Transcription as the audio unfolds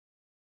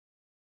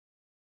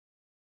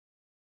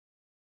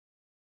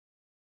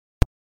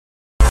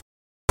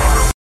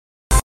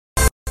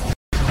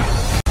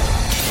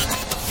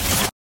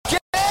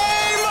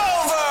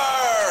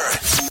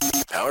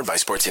Powered by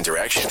Sports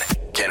Interaction,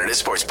 Canada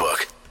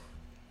Sportsbook.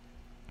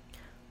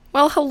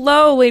 Well,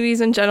 hello, ladies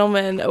and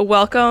gentlemen.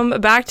 Welcome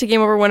back to Game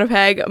Over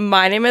Winnipeg.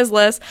 My name is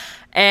Liz,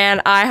 and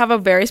I have a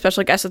very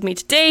special guest with me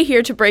today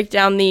here to break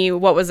down the, a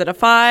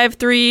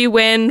 5-3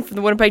 win for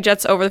the Winnipeg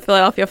Jets over the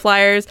Philadelphia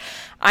Flyers.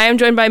 I am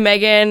joined by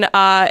Megan.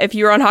 If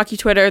you're on hockey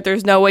Twitter,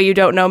 there's no way you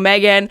don't know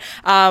Megan.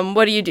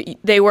 What do you do?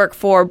 They work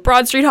for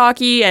Broad Street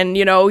Hockey, and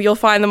you'll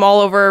find them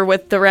all over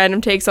with the random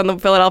takes on the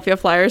Philadelphia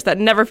Flyers that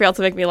never fail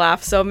to make me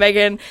laugh. So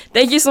Megan,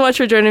 thank you so much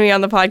for joining me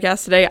on the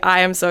podcast today. I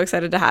am so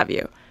excited to have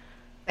you.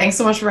 Thanks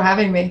so much for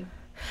having me.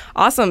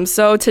 Awesome.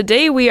 So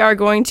today we are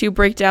going to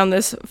break down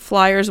this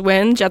Flyers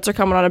win. Jets are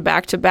coming on a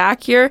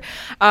back-to-back here.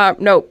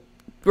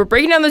 We're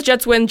breaking down this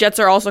Jets win. Jets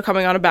are also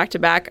coming on a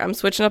back-to-back. I'm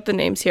switching up the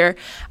names here.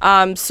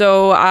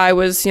 So I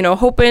was,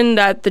 hoping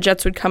that the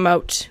Jets would come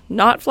out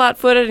not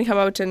flat-footed and come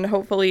out and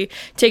hopefully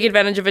take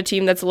advantage of a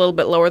team that's a little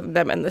bit lower than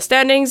them in the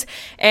standings.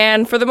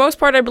 And for the most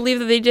part, I believe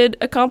that they did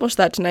accomplish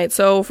that tonight.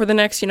 So for the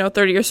next,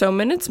 30 or so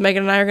minutes,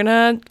 Megan and I are going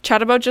to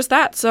chat about just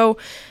that. So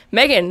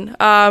Megan,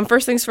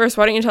 first things first,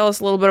 why don't you tell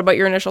us a little bit about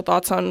your initial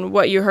thoughts on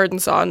what you heard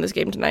and saw in this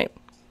game tonight?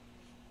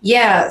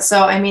 Yeah,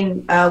 so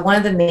one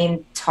of the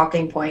main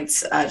talking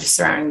points just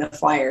surrounding the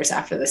Flyers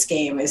after this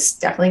game is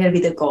definitely going to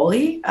be the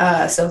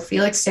goalie. So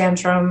Felix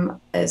Sandstrom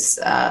is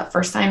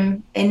first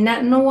time in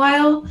net in a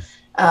while,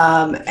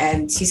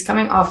 and he's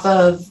coming off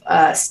of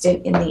a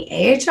stint in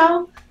the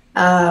AHL.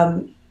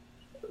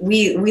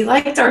 We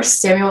liked our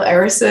Samuel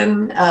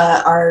Ersson,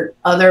 our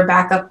other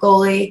backup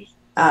goalie,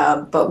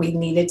 but we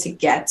needed to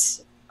get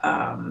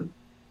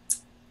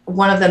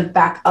one of them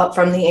back up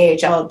from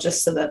the AHL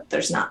just so that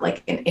there's not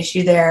an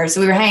issue there. So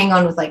we were hanging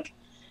on with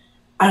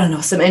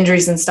some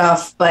injuries and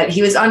stuff, but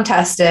he was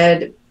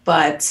untested,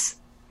 but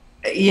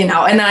and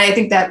then I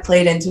think that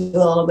played into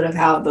a little bit of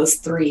how those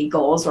 3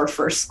 goals were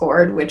first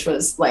scored, which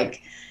was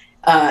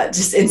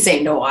just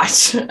insane to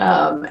watch.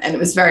 And it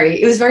was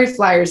very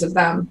Flyers of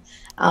them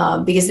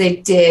because they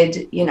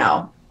did,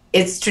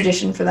 it's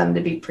tradition for them to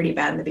be pretty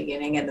bad in the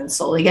beginning and then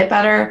slowly get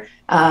better,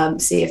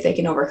 see if they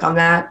can overcome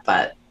that.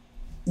 But,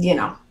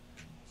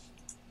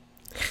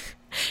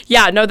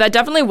 Yeah, no, that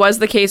definitely was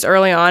the case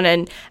early on.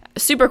 And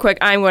super quick,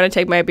 I'm going to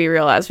take my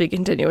B-reel as we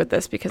continue with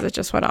this because it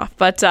just went off.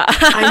 But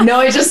I know,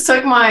 I just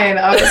took mine.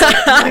 I was like,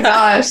 oh my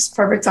gosh,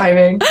 perfect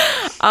timing.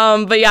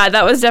 But yeah,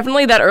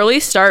 that early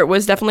start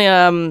was definitely,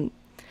 I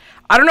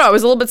don't know, I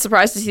was a little bit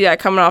surprised to see that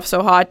coming off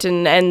so hot.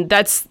 And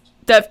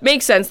that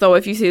makes sense, though,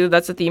 if you see that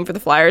that's a theme for the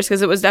Flyers,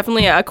 because it was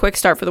definitely a quick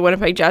start for the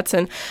Winnipeg Jets,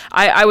 and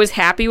I was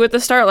happy with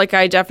the start.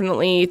 I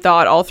definitely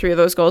thought all 3 of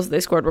those goals that they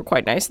scored were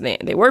quite nice, and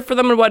they worked for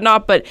them and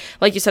whatnot, but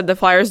like you said, the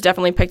Flyers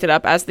definitely picked it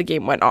up as the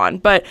game went on.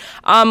 But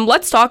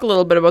let's talk a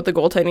little bit about the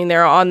goaltending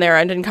there on their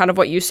end and kind of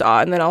what you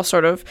saw, and then I'll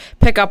sort of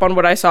pick up on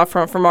what I saw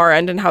from our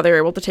end and how they were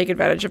able to take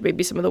advantage of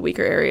maybe some of the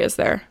weaker areas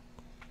there.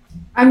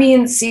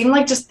 Seemed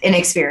like just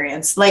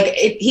inexperience.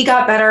 He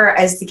got better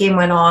as the game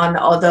went on,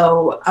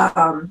 although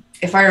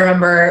if I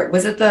remember,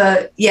 was it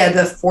the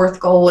 4th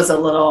goal was a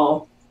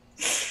little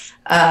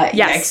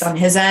yikes on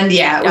his end.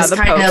 Yeah, it was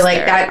kind of like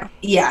there, that.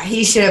 Yeah,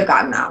 he should have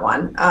gotten that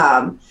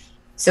one.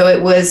 So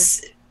it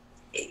was,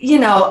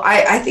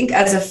 I think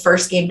as a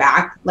first game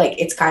back,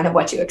 it's kind of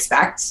what you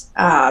expect.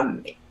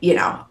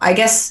 I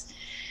guess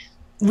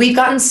we've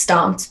gotten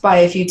stomped by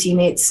a few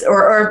teammates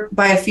or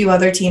by a few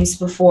other teams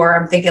before.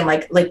 I'm thinking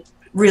like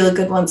really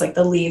good ones like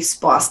the Leafs,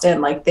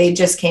 Boston, they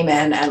just came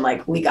in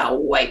and we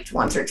got wiped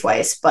once or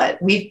twice. But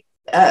the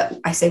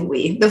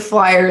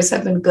Flyers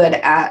have been good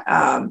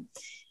at,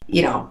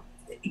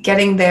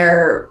 getting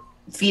their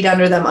feet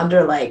under them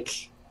under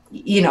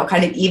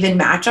kind of even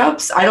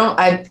matchups.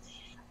 I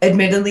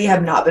admittedly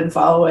have not been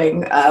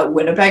following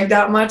Winnipeg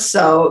that much.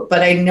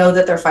 But I know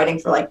that they're fighting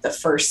for the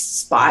first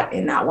spot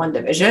in that one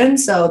division.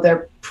 So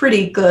they're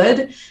pretty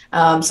good.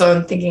 So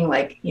I'm thinking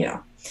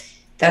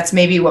that's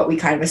maybe what we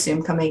kind of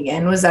assumed coming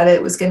in, was that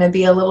it was going to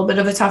be a little bit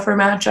of a tougher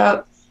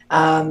matchup.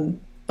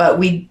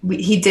 But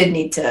he did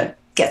need to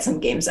get some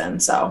games in.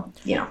 So,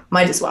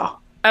 might as well.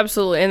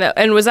 Absolutely.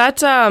 And was that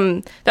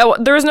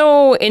there was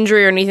no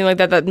injury or anything like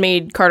that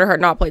made Carter Hart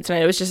not play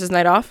tonight? It was just his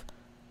night off?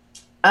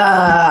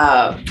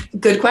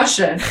 Good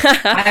question.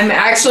 I'm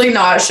actually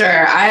not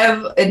sure. I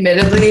have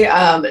admittedly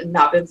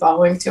not been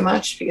following too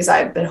much because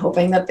I've been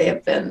hoping that they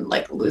have been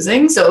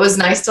losing. So it was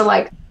nice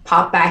to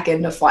pop back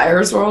into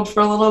Flyers world for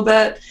a little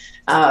bit.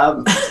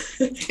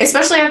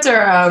 Especially after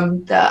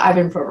the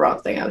Ivan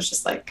Provorov thing. I was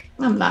just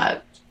I'm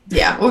not.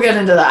 Yeah, we'll get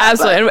into that.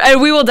 Absolutely.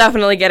 And we will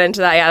definitely get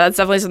into that. Yeah, that's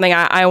definitely something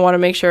I want to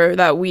make sure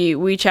that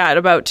we chat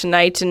about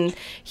tonight. And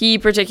he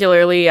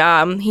particularly,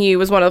 he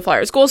was one of the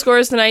Flyers' goal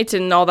scorers tonight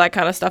and all that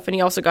kind of stuff. And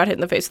he also got hit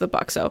in the face with the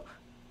puck. So,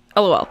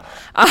 LOL.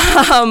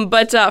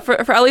 But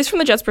for at least from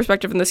the Jets'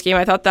 perspective in this game,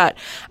 I thought that,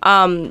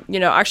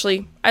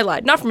 actually, I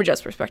lied. Not from a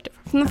Jets perspective.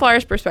 From the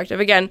Flyers perspective,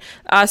 again,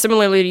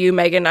 similarly to you,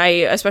 Megan,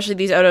 especially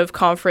these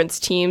out-of-conference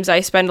teams,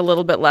 I spend a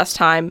little bit less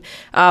time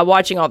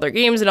watching all their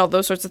games and all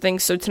those sorts of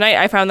things. So tonight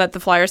I found that the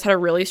Flyers had a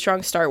really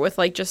strong start with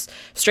like just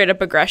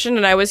straight-up aggression,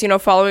 and I was,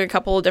 following a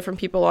couple of different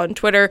people on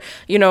Twitter,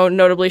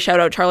 notably shout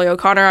out Charlie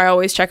O'Connor. I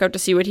always check out to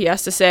see what he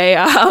has to say.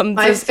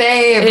 My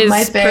fave.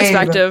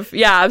 Perspective.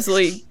 Yeah,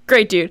 absolutely.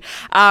 Great dude.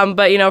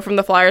 But, from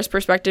the Flyers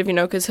perspective,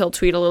 because he'll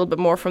tweet a little bit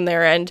more from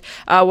there and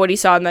what he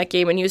saw in that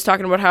game. And he was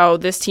talking about how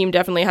this team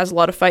definitely has a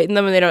lot of fight in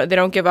them and they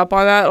don't give up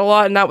on that a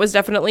lot. And that was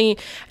definitely,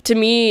 to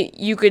me,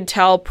 you could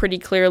tell pretty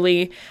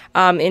clearly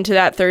into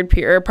that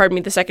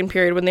the second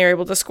period when they were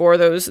able to score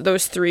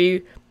those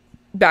 3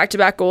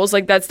 back-to-back goals.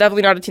 Like, that's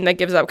definitely not a team that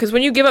gives up, because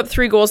when you give up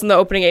 3 goals in the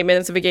opening 8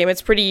 minutes of a game,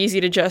 it's pretty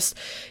easy to just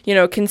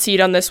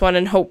concede on this one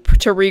and hope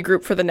to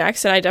regroup for the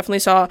next. And I definitely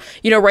saw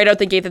right out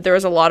the gate that there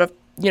was a lot of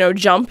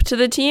jump to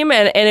the team,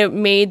 and it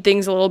made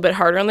things a little bit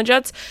harder on the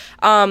Jets.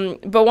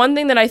 But one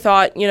thing that I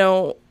thought,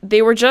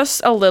 they were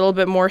just a little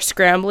bit more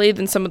scrambly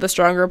than some of the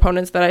stronger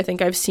opponents that I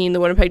think I've seen the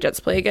Winnipeg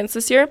Jets play against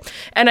this year.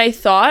 And I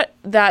thought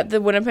that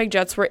the Winnipeg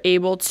Jets were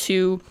able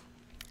to,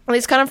 at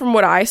least kind of from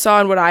what I saw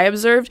and what I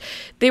observed,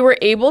 they were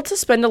able to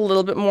spend a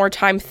little bit more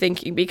time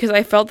thinking, because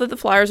I felt that the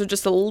Flyers were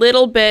just a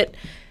little bit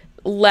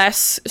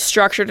less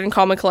structured and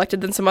calm and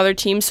collected than some other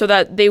teams, so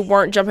that they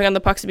weren't jumping on the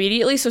pucks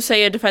immediately. So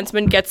say a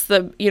defenseman gets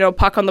the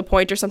puck on the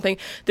point or something,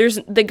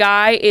 the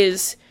guy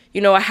is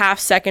a half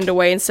second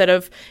away instead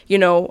of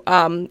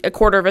a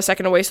quarter of a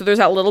second away, so there's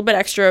that little bit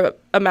extra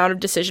amount of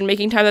decision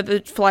making time that the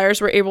Flyers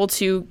were able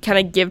to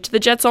kind of give to the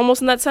Jets almost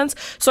in that sense.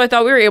 So I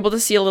thought we were able to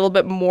see a little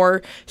bit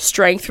more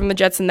strength from the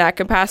Jets in that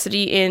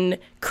capacity, in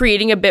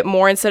creating a bit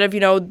more instead of the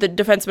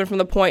defenseman from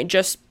the point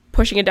just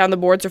pushing it down the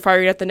boards or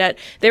firing at the net.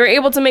 They were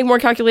able to make more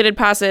calculated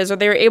passes, or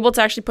they were able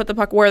to actually put the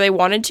puck where they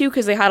wanted to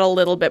because they had a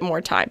little bit more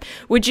time.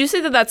 Would you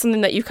say that that's something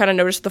that you've kind of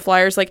noticed with the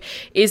Flyers? Like,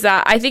 is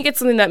that, I think it's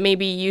something that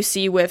maybe you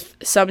see with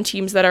some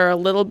teams that are a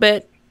little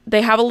bit,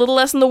 they have a little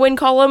less in the win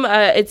column.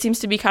 It seems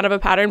to be kind of a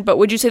pattern, but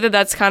would you say that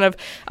that's kind of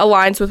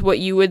aligns with what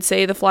you would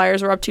say the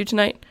Flyers are up to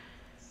tonight?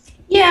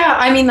 Yeah,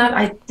 I mean,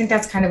 I think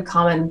that's kind of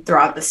common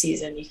throughout the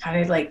season. You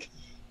kind of like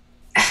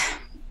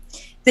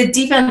the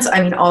defense,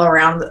 I mean, all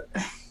around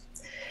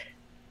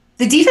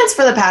the defense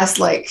for the past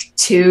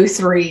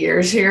 2-3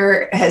 years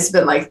here has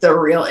been the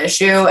real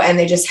issue, and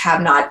they just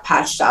have not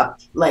patched up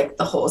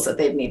the holes that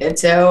they've needed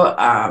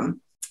to.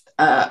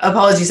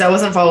 Apologies, I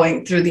wasn't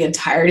following through the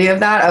entirety of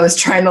that. I was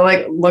trying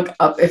to look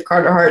up if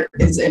Carter Hart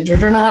is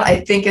injured or not.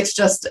 I think it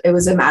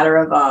was a matter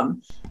of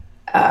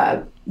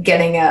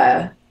getting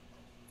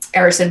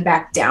Ersson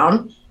back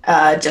down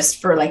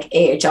just for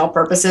AHL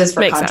purposes, for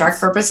Makes contract sense.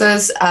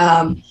 Purposes.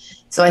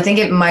 So I think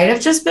it might have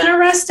just been a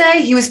rest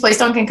day. He was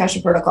placed on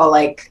concussion protocol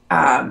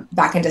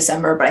back in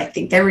December, but I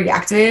think they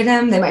reactivated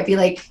him. They might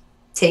be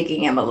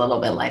taking him a little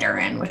bit lighter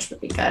in, which would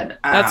be good.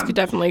 That's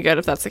definitely good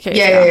if that's the case.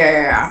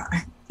 Yeah.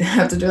 I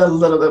have to do a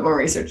little bit more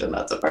research in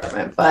that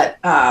department. But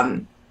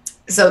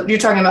so you're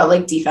talking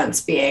about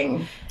defense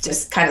being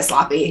just kind of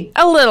sloppy.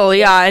 A little,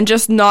 yeah, and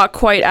just not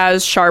quite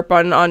as sharp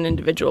on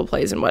individual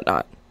plays and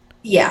whatnot.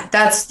 Yeah,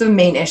 that's the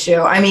main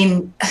issue. I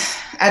mean,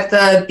 at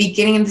the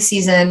beginning of the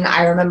season,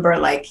 I remember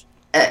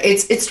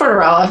it's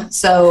Tortorella,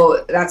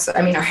 so that's,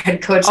 I mean, our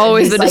head coach.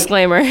 Always the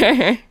disclaimer.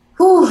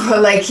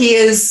 He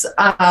is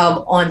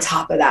on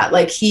top of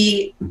that.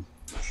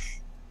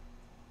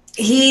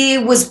 He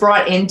was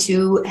brought in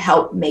to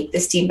help make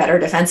this team better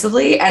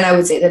defensively, and I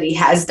would say that he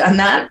has done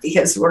that,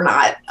 because we're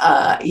not,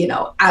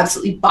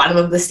 absolutely bottom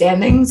of the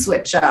standings,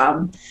 which,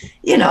 can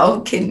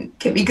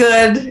be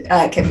good,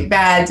 can be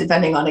bad,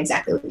 depending on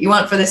exactly what you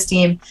want for this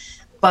team.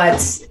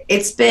 But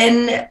it's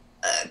been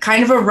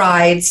kind of a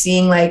ride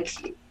seeing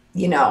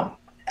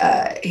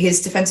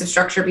his defensive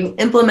structure being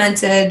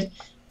implemented.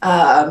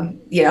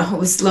 It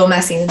was a little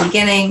messy in the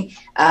beginning.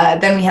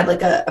 Then we had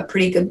a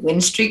pretty good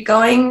win streak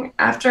going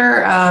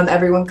after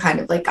everyone kind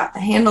of got the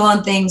handle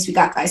on things. We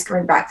got guys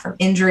coming back from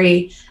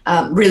injury,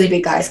 really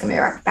big guys coming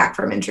back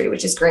from injury,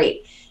 which is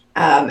great.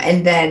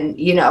 And then,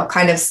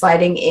 kind of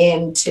sliding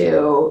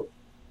into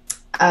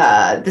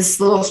this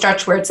little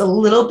stretch where it's a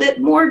little bit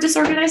more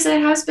disorganized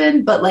than it has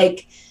been, but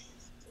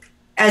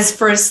as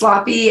for as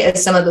sloppy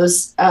as some of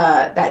those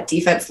that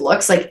defense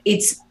looks,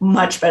 it's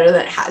much better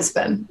than it has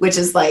been, which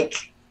is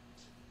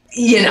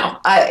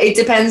it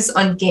depends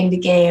on game to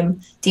game,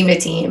 team to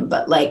team,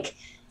 but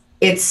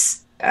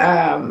it's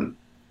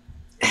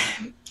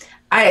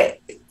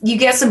you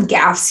get some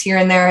gaffes here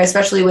and there,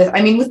 especially with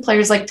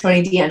players like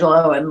Tony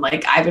DeAngelo and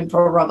Ivan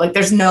Provorov.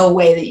 There's no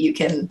way that you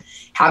can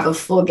have a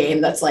full game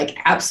that's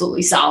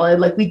absolutely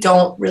solid. We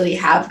don't really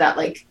have that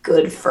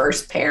good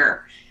first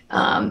pair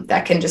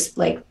that can just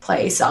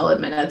play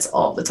solid minutes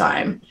all the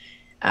time.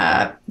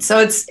 So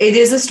it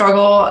is a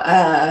struggle.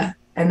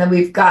 And then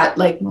we've got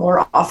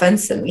more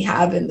offense than we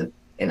have in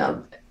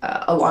a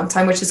long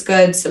time, which is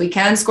good. So we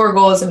can score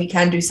goals and we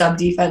can do some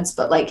defense,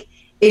 but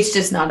it's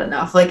just not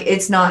enough.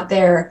 It's not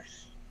there.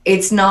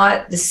 It's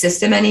not the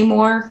system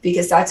anymore,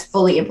 because that's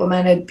fully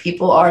implemented.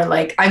 People are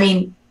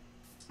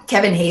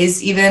Kevin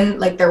Hayes, even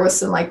like there was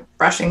some like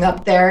brushing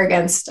up there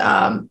against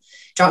John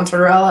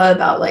Tortorella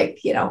about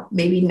like, you know,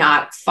 maybe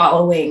not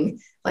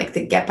following like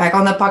the get back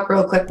on the puck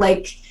real quick,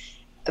 like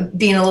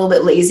being a little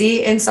bit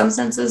lazy in some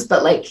senses,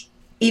 but like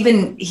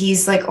even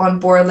he's like on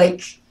board,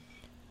 like,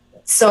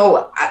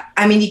 so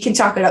I mean, you can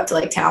chalk it up to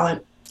like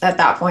talent at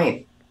that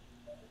point.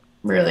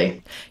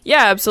 Really.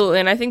 Yeah,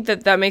 absolutely. And I think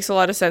that makes a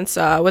lot of sense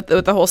with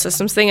the whole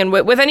systems thing. And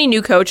with any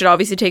new coach, it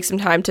obviously takes some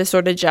time to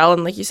sort of gel.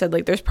 And like you said,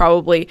 like there's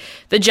probably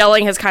the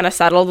gelling has kind of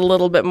settled a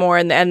little bit more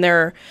and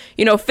they're,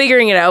 you know,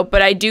 figuring it out.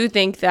 But I do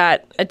think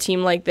that a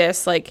team like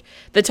this, like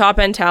the top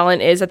end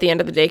talent is at the end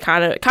of the day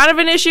kind of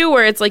an issue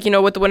where it's like, you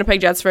know, with the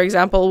Winnipeg Jets, for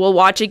example, we'll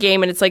watch a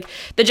game and it's like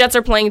the Jets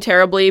are playing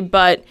terribly,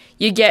 but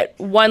you get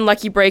one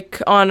lucky break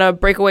on a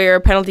breakaway or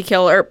a penalty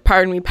kill or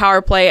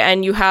power play,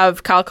 and you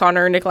have Kyle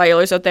Connor or Nikolai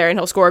Ehlers out there and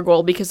he'll score a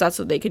goal because that's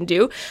what they can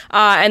do.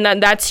 And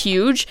that's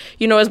huge.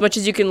 You know, as much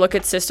as you can look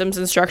at systems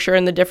and structure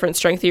and the different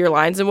strength of your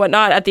lines and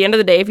whatnot, at the end of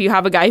the day, if you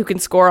have a guy who can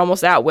score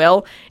almost at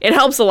will, it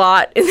helps a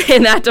lot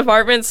in that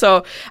department.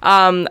 So,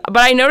 but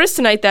I noticed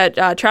tonight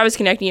that Travis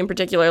Konecny in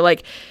particular,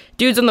 like,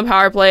 dude's on the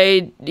power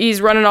play,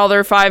 he's running all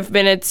their 5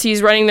 minutes,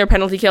 he's running their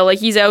penalty kill, like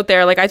he's out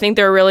there. Like I think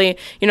they're really,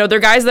 you know, they're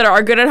guys that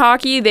are good at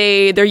hockey,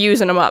 they're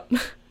using them up.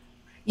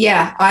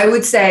 Yeah, I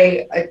would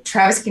say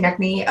Travis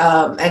Konecny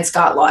and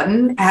Scott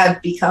Laughton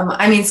have become,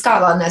 I mean,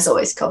 Scott Laughton has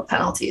always killed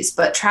penalties,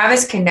 but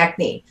Travis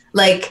Konecny,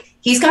 like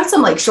he's got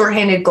some like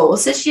shorthanded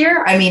goals this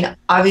year. I mean,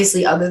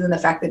 obviously other than the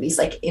fact that he's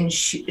like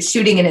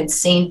shooting an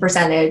insane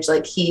percentage,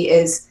 like he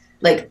is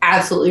like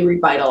absolutely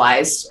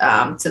revitalized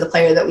to the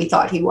player that we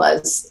thought he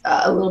was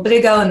a little bit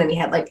ago. And then he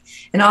had like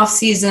an off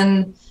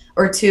season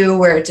or two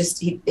where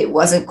it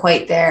wasn't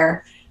quite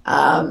there.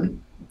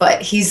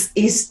 But he's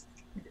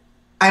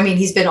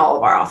been all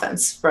of our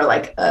offense for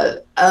like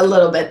a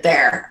little bit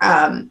there.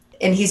 And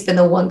he's been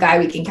the one guy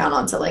we can count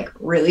on to like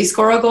really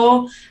score a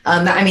goal.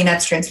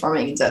 That's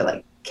transforming into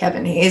like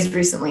Kevin Hayes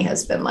recently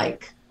has been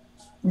like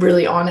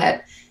really on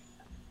it,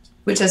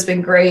 which has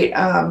been great.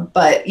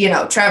 But you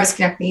know, Travis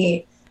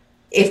Konecny,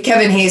 if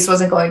Kevin Hayes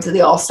wasn't going to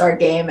the All-Star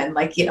game and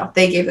like, you know,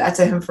 they gave that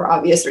to him for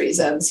obvious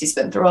reasons. He's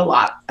been through a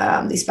lot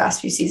these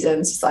past few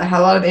seasons. He's had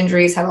a lot of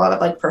injuries, had a lot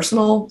of like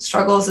personal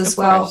struggles as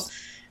well.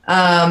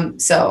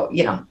 So,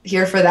 you know,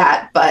 here for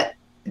that, but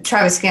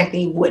Travis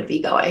Konecny would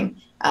be going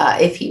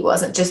if he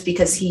wasn't, just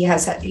because he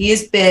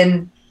has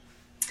been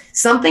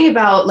something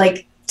about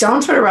like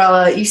John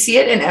Tortorella. You see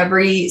it in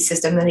every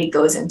system that he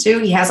goes into.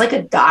 He has like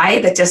a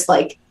guy that just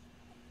like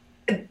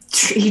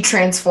he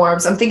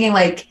transforms. I'm thinking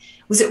like,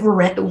 was it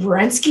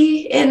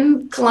Werenski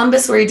in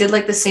Columbus where he did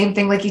like the same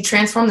thing? Like he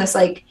transformed this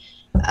like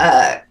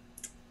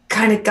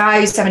kind of guy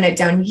who's having a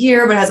down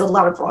year, but has a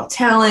lot of raw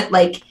talent,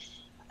 like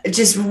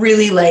just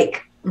really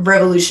like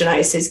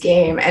revolutionized his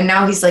game. And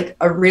now he's like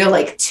a real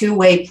like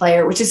two-way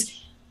player, which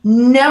is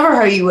never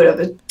how you would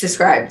have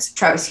described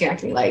Travis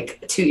Konecny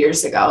like 2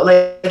 years ago.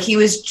 Like he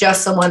was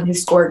just someone who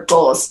scored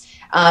goals.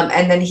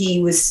 And then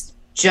he was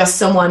just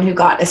someone who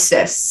got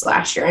assists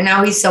last year. And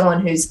now he's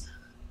someone who's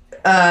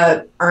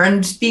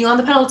earned being on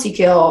the penalty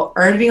kill,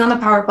 earned being on the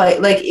power play,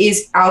 like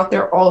is out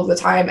there all of the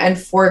time and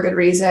for a good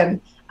reason.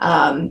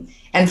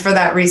 And for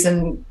that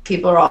reason,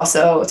 people are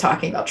also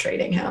talking about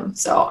trading him.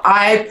 So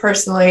I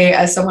personally,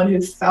 as someone who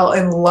fell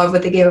in love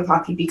with the game of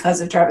hockey because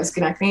of Travis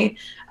Konecny,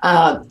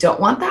 don't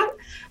want that.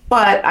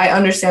 But I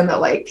understand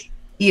that, like,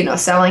 you know,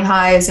 selling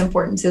high is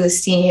important to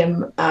this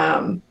team,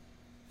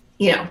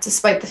 you know,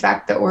 despite the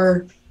fact that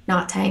we're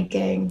not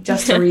tanking,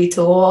 just to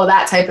retool,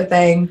 that type of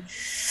thing.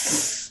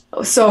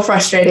 So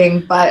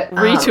frustrating, but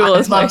retool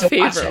is my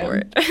favorite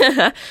word.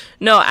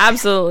 No,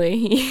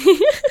 absolutely.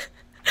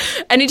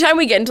 Anytime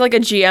we get into like a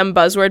GM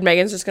buzzword,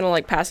 Megan's just gonna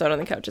like pass out on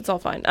the couch. It's all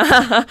fine. But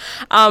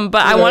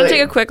I want to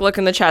take a quick look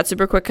in the chat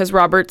super quick because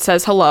Robert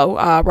says hello.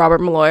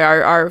 Robert Malloy,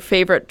 our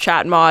favorite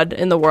chat mod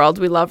in the world.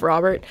 We love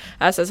Robert.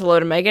 Says hello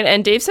to Megan.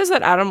 And Dave says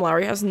that Adam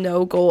Lowry has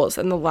no goals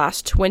in the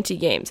last 20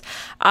 games.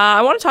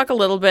 I want to talk a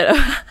little bit.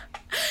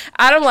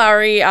 Adam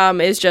Lowry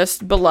is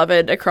just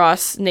beloved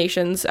across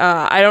nations.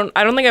 I don't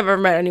think I've ever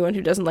met anyone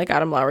who doesn't like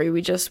Adam Lowry.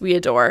 We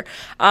adore.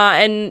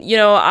 And you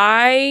know,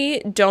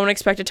 I don't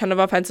expect a ton of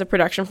offensive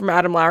production from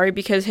Adam Lowry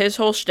because his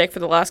whole shtick for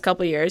the last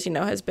couple of years, you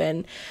know, has been,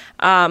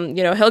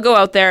 you know, he'll go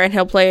out there and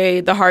he'll play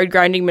the hard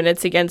grinding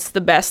minutes against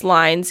the best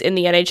lines in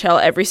the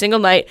NHL every single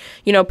night.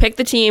 You know, pick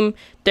the team.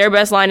 Their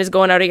best line is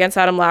going out against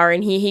Adam Lowry,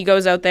 and he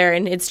goes out there,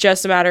 and it's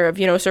just a matter of,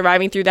 you know,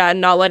 surviving through that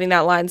and not letting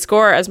that line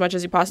score as much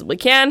as he possibly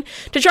can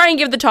to try and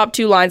give the top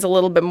two lines a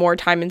little bit more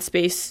time and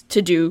space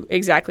to do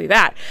exactly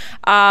that.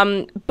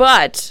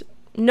 But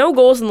no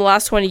goals in the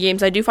last 20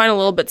 games I do find a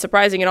little bit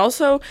surprising, and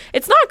also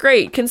it's not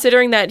great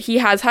considering that he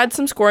has had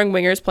some scoring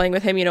wingers playing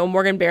with him. You know,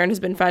 Morgan Barron has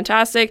been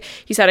fantastic.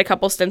 He's had a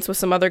couple stints with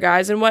some other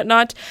guys and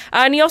whatnot,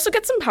 and he also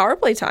gets some power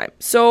play time.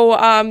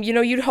 So, you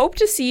know, you'd hope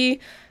to see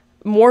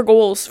more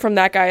goals from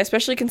that guy,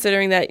 especially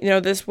considering that,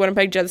 this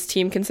Winnipeg Jets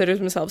team considers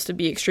themselves to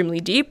be extremely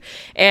deep.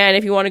 And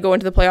if you want to go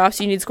into the playoffs,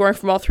 you need scoring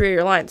from all three of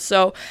your lines.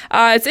 So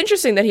it's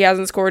interesting that he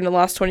hasn't scored in the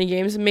last 20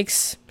 games. It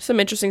makes some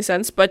interesting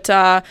sense. But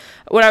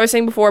what I was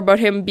saying before about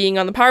him being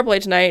on the power play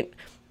tonight,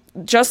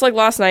 just like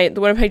last night,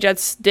 the Winnipeg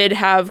Jets did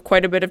have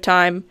quite a bit of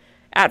time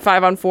at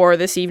 5-on-4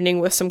 this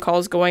evening with some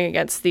calls going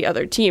against the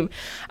other team.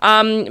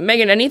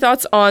 Megan, any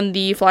thoughts on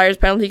the Flyers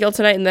penalty kill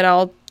tonight? And then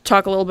I'll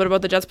talk a little bit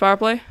about the Jets power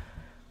play.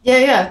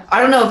 Yeah.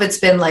 I don't know if it's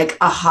been like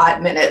a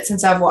hot minute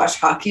since I've watched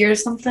hockey or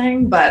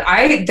something, but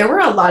there were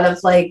a lot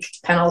of like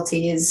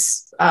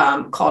penalties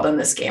called in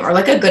this game, or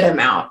like a good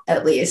amount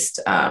at least,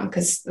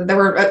 because there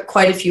were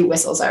quite a few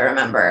whistles I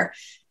remember,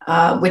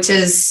 which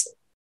is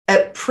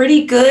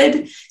pretty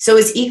good. So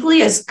it's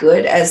equally as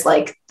good as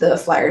like the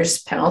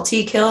Flyers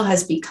penalty kill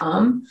has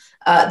become.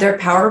 Their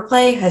power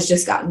play has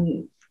just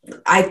gotten,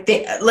 I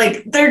think,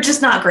 like they're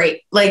just not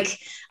great. Like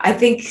I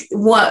think it's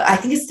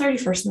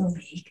 31st in the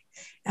league.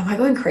 Am I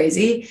going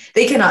crazy?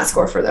 They cannot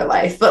score for their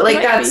life, but like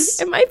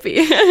it might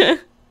be.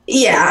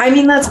 Yeah, I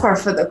mean, that's par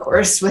for the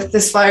course with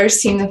this Flyers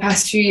team the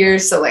past few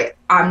years. So like,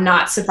 I'm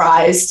not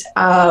surprised.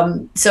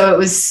 So it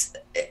was,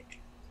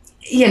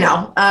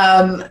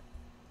 I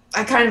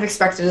kind of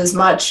expected as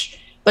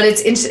much, but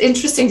it's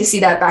interesting to see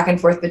that back and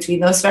forth between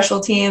those special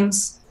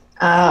teams.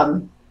 I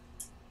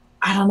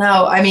don't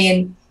know. I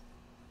mean,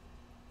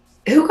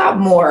 who got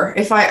more?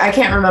 If I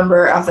can't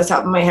remember off the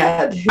top of my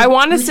head. I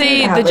want to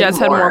say the Jets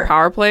had more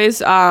power plays,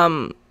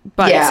 but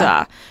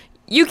yeah.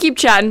 You keep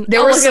chatting.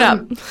 I'll look it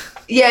up.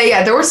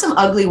 Yeah. There were some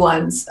ugly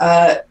ones,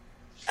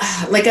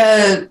 like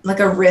a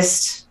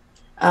wrist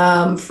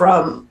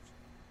from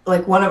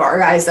like one of our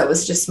guys that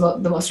was just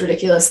the most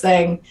ridiculous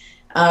thing.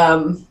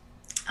 I'm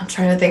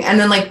trying to think, and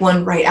then like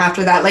one right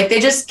after that, like they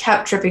just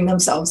kept tripping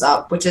themselves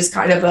up, which is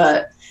kind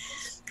of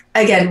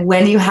again,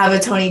 when you have a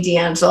Tony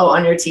DeAngelo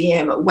on your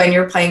team, when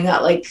you're playing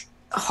that like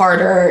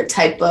harder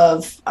type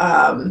of,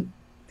 I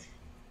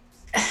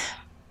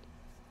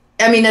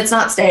mean, it's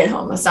not stay at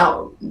home. That's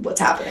not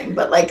what's happening,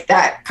 but like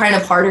that kind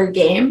of harder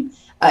game,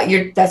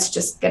 that's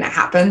just going to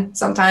happen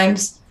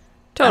sometimes.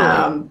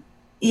 Totally.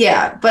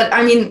 Yeah. But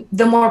I mean,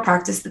 the more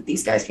practice that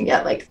these guys can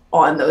get like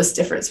on those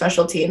different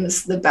special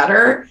teams, the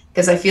better.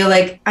 Cause I feel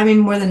like, I mean,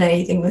 more than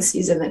anything this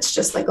season, it's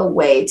just like a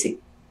way to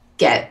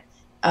get,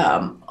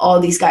 all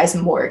these guys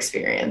more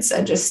experience,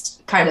 and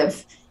just kind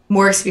of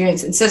more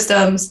experience in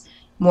systems,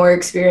 more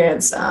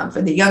experience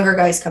for the younger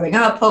guys coming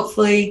up,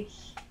 hopefully,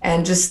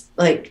 and just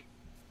like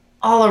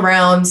all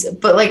around.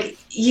 But like,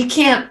 you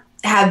can't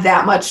have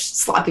that much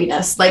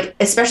sloppiness, like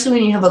especially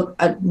when you have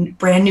a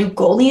brand new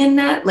goalie in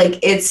net.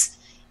 Like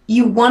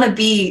you want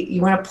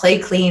to play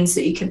clean so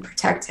you can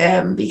protect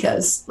him,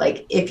 because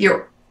like if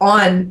you're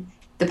on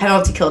the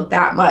penalty kill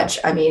that much,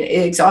 I mean,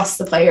 it exhausts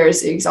the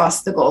players, it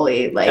exhausts the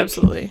goalie. Like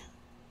absolutely.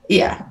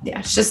 Yeah.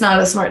 It's just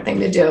not a smart thing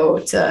to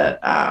do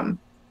to,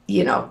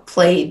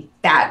 play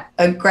that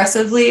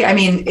aggressively. I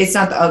mean, it's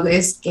not the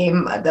ugliest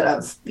game that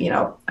I've,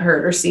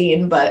 heard or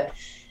seen, but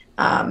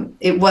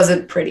it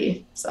wasn't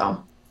pretty.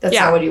 So that's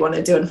not what you want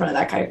to do in front of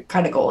that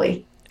kind of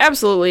goalie.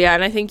 Absolutely, yeah.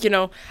 And I think,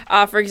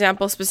 for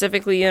example,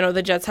 specifically,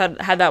 the Jets had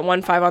that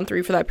 1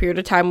 5-on-3 for that period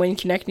of time when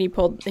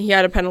Konechny he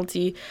had a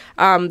penalty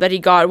that he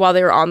got while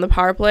they were on the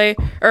power play,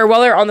 or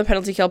while they were on the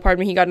penalty kill, pardon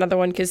me. He got another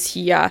one because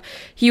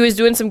he was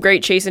doing some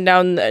great chasing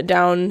down,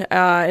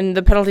 and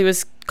the penalty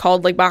was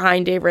called like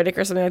behind Dave Riddick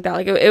or something like that.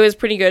 Like it was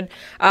pretty good.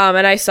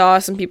 And I saw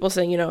some people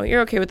saying,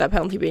 you're okay with that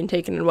penalty being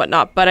taken and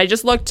whatnot. But I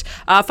just looked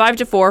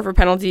 5-4 for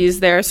penalties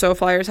there. So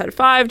Flyers had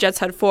 5, Jets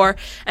had 4.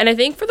 And I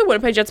think for the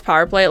Winnipeg Jets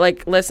power play,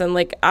 like, listen,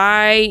 like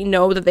I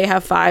know that they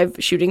have 5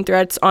 shooting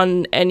threats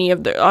on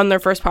on their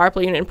first power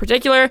play unit in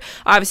particular.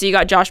 Obviously you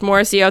got Josh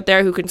Morrissey out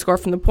there who can score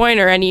from the point,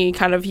 or any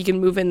kind of, he can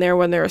move in there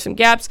when there are some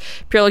gaps.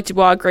 Pierre-Luc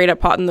Dubois, great at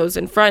potting those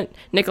in front.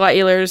 Nikolai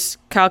Ehlers,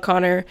 Kyle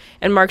Connor,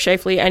 and Mark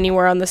Scheifele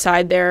anywhere on the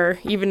side there,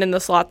 even in the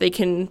slot they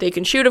can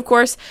shoot, of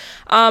course.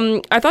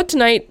 I thought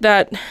tonight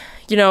that,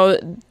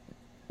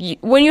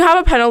 when you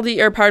have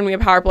a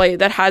power play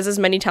that has as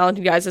many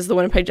talented guys as the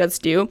Winnipeg Jets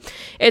do,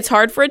 it's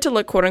hard for it to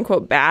look quote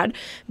unquote bad.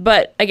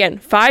 But again,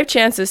 5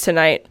 chances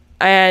tonight,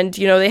 and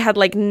they had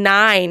like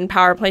 9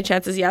 power play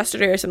chances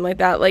yesterday or something like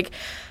that. Like,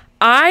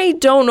 I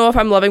don't know if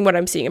I'm loving what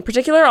I'm seeing, in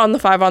particular on the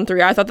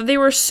 5-on-3. I thought that they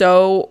were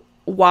so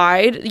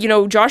wide.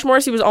 Josh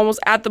Morrissey was almost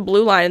at the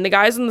blue line, and the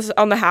guys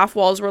on the half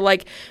walls were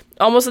like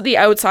almost at the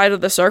outside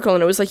of the circle,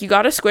 and it was like you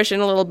got to squish in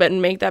a little bit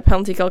and make that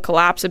penalty kill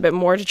collapse a bit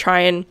more to try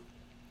and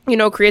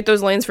create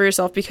those lanes for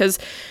yourself, because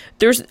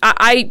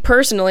I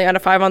personally, on a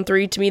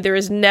 5-on-3, to me, there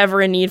is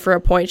never a need for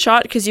a point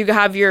shot, because you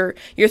have your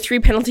 3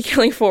 penalty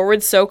killing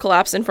forwards so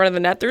collapsed in front of the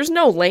net. There's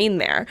no lane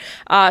there.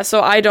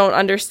 So I don't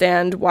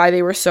understand why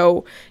they were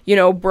so,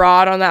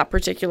 broad on that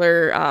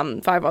particular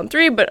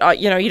 5-on-3, but,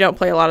 you don't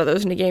play a lot of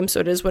those in a game, so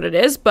it is what it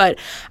is. But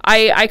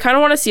I kind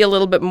of want to see a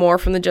little bit more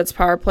from the Jets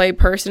power play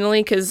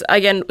personally, because,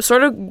 again,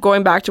 sort of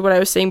going back to what I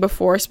was saying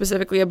before,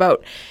 specifically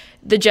about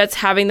the Jets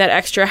having that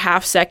extra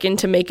half second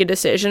to make a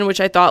decision, which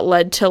I thought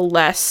led to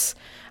less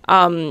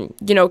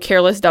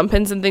careless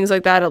dump-ins and things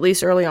like that, at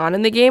least early on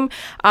in the game.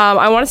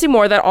 I want to see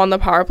more of that on the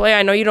power play.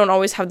 I know you don't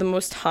always have the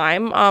most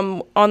time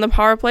on the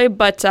power play,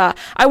 but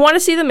I want to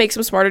see them make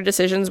some smarter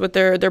decisions with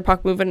their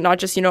puck movement, not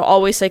just,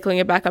 always cycling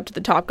it back up to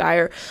the top guy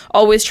or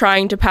always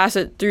trying to pass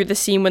it through the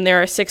seam when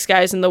there are 6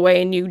 guys in the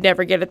way and you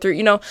never get it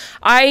through.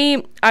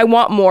 I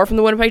want more from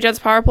the Winnipeg Jets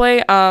power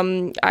play.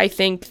 I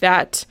think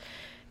that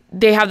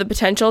they have the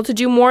potential to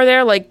do more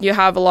there. Like, you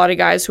have a lot of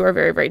guys who are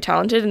very, very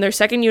talented, and their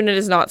second unit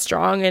is not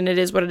strong, and it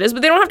is what it is,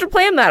 but they don't have to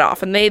play them that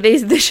often. They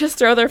just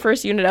throw their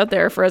first unit out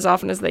there for as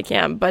often as they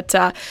can. But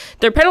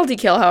their penalty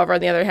kill, however, on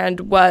the other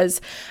hand,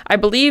 was, I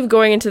believe,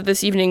 going into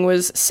this evening,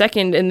 was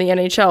second in the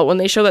NHL. When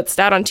they showed that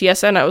stat on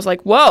TSN, I was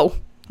like, whoa,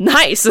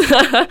 nice.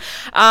 But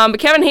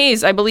Kevin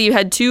Hayes, I believe,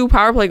 had 2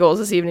 power play goals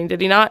this evening,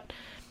 did he not?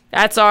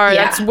 That's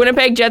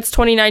Winnipeg Jets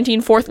 2019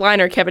 fourth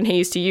liner, Kevin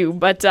Hayes, to you.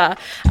 But any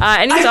thoughts?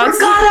 I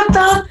forgot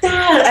about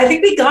that. I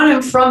think we got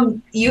him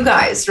from you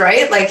guys,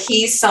 right? Like,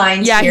 he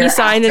signed. Yeah, he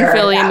signed in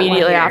Philly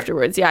immediately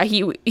afterwards. Yeah,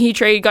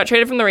 he got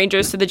traded from the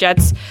Rangers to the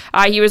Jets.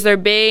 He was their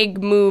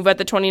big move at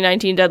the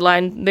 2019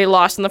 deadline. They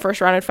lost in the first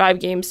round in 5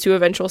 games to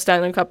eventual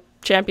Stanley Cup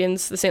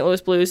champions, the St.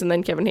 Louis Blues, and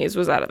then Kevin Hayes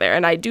was out of there.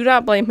 And I do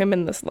not blame him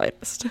in the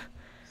slightest.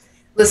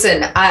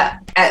 Listen,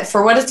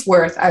 for what it's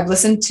worth, I've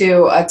listened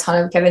to a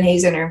ton of Kevin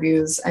Hayes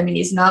interviews. I mean,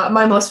 he's not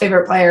my most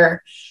favorite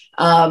player,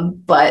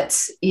 but,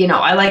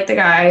 I like the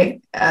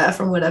guy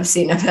from what I've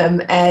seen of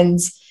him. And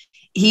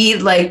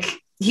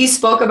he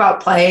spoke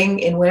about playing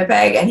in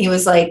Winnipeg, and he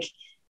was like,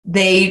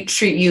 they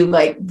treat you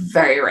like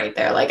very right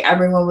there. Like,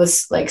 everyone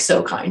was like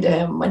so kind to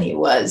him when he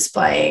was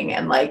playing,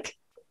 and like,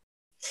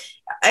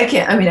 I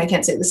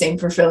can't say the same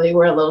for Philly.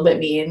 We're a little bit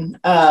mean.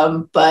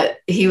 But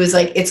he was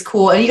like, it's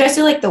cool. And you guys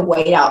do like the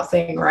white out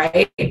thing,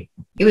 right?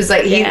 He was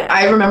like,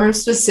 I remember him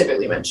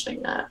specifically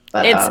mentioning that.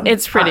 But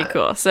it's pretty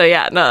cool. So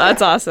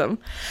that's awesome.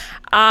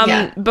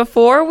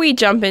 Before we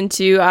jump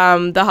into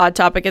the hot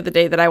topic of the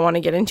day that I want to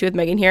get into with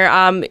Megan here,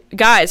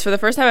 guys, for the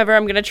first time ever,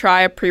 I'm going to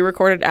try a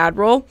pre-recorded ad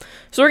roll.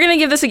 So we're going to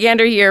give this a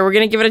gander here. We're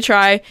going to give it a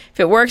try. If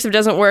it works, if it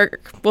doesn't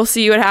work, we'll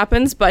see what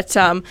happens. But,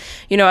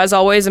 as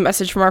always, a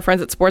message from our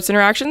friends at Sports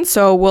Interaction.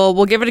 So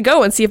we'll give it a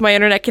go and see if my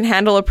internet can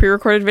handle a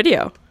pre-recorded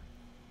video.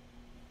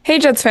 Hey,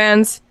 Jets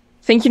fans.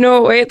 Think you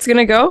know what way it's going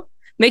to go?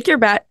 Make your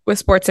bet with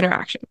Sports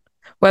Interaction.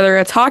 Whether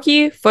it's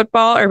hockey,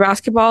 football, or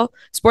basketball,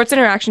 Sports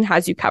Interaction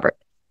has you covered.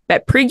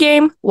 Bet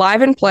pregame,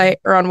 live and play,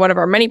 or on one of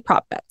our many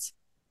prop bets.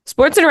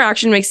 Sports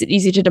Interaction makes it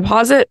easy to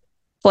deposit,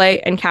 play,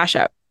 and cash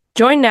out.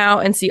 Join now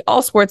and see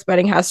all sports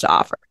betting has to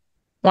offer.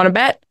 Want to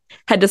bet?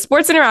 Head to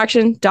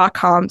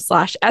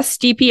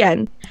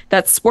sportsinteraction.com/SDPN.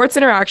 That's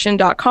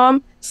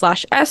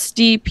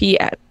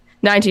sportsinteraction.com/SDPN.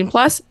 19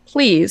 plus,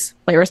 please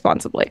play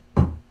responsibly.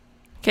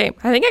 Okay,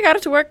 I think I got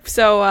it to work,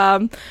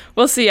 so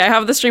we'll see. I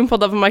have the stream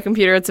pulled up on my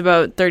computer. It's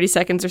about 30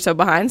 seconds or so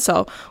behind,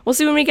 so we'll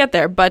see when we get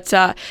there. But,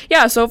 so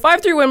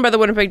 5-3 win by the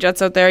Winnipeg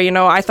Jets out there.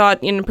 I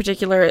thought in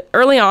particular,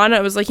 early on,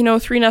 it was like,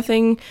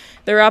 3-0,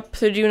 they're up,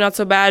 they're doing not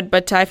so bad,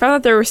 but I found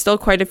that there were still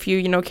quite a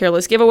few,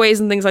 careless giveaways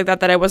and things like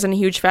that I wasn't a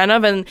huge fan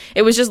of, and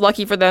it was just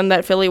lucky for them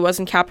that Philly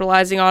wasn't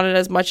capitalizing on it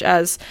as much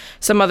as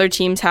some other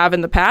teams have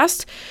in the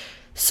past.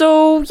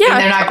 So, yeah. And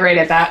they're not great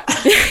at that.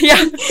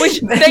 Yeah, which,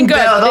 thank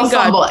God. They'll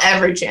fumble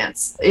every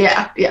chance.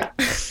 Yeah.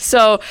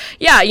 So,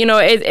 yeah,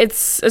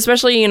 it's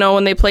especially,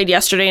 when they played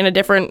yesterday in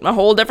a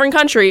whole different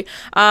country.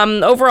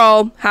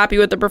 Overall, happy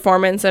with the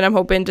performance, and I'm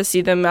hoping to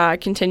see them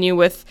continue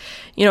with,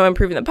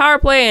 improving the power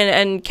play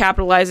and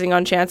capitalizing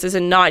on chances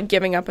and not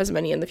giving up as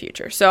many in the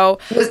future. So,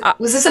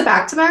 was this a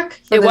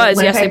back-to-back? It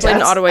was, yes. They played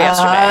in Ottawa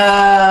yesterday.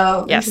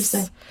 Oh, yes.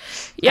 Interesting.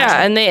 Yeah,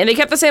 gotcha. and they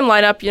kept the same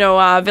lineup.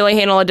 Ville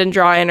Heinola didn't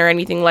draw in or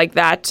anything like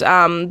that.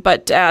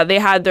 But they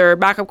had their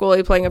backup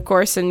goalie playing, of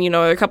course, and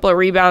a couple of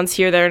rebounds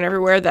here, there, and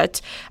everywhere that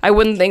I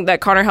wouldn't think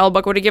that Connor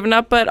Hellebuyck would have given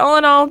up. But all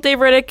in all, Dave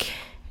Riddick,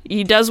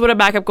 he does what a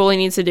backup goalie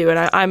needs to do,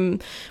 and I'm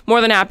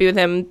more than happy with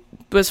him.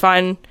 It was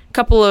fine.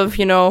 Couple of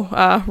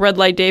red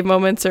light Dave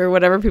moments or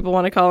whatever people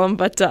want to call him,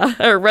 but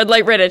or red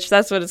light Rittich,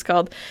 that's what it's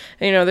called.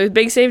 There's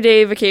big save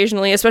Dave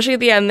occasionally, especially at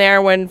the end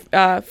there when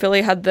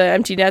Philly had the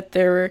empty net.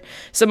 There were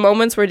some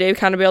moments where Dave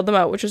kind of bailed them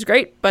out, which was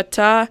great. But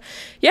so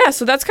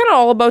that's kind of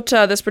all about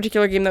this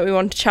particular game that we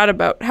wanted to chat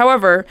about.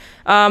 However,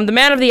 the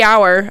man of the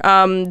hour,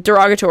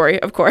 derogatory,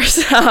 of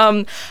course.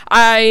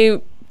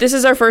 This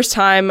is our first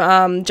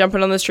time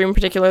jumping on the stream in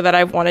particular that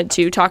I've wanted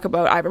to talk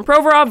about Ivan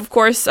Provorov. Of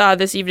course,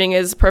 this evening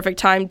is perfect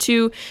time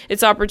too.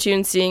 It's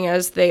opportune seeing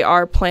as they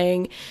are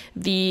playing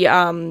the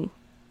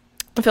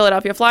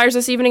Philadelphia Flyers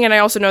this evening, and I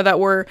also know that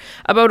we're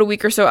about a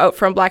week or so out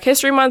from Black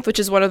History Month, which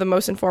is one of the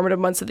most informative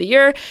months of the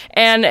year,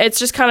 and it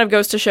just kind of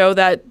goes to show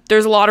that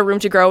there's a lot of room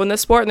to grow in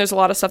this sport, and there's a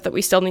lot of stuff that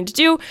we still need to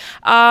do.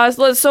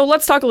 So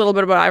let's talk a little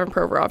bit about Ivan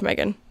Provorov,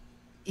 Megan.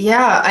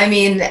 Yeah, I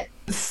mean,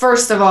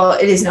 first of all,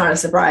 it is not a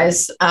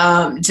surprise,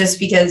 just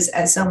because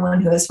as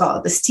someone who has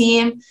followed this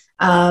team,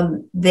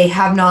 they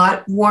have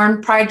not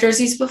worn Pride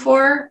jerseys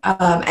before.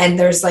 And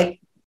there's a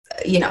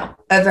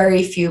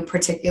very few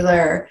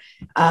particular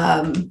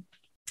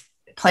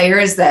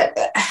players that,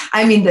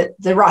 I mean,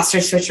 the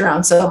roster switched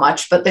around so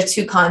much, but the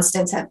two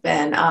constants have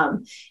been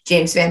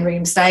James Van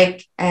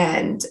Riemsdyk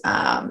and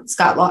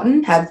Scott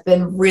Lawton have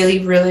been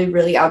really, really,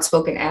 really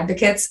outspoken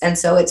advocates. And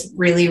so it's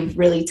really,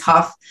 really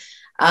tough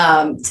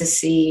to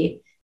see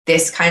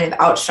this kind of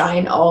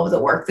outshine all of the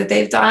work that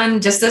they've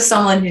done. Just as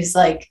someone who's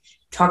like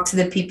talked to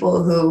the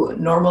people who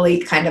normally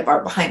kind of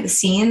are behind the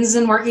scenes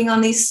and working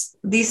on these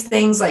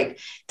things, like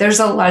there's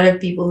a lot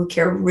of people who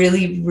care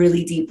really,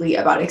 really deeply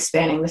about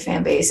expanding the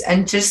fan base,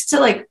 and just to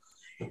like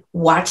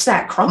watch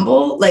that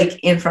crumble like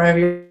in front of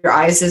your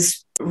eyes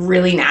is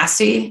really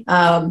nasty.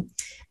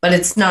 But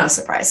it's not a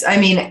surprise. I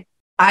mean,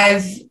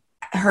 I've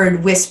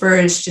heard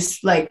whispers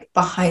just like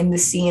behind the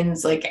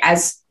scenes, like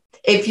as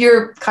if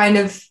you're kind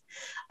of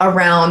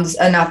around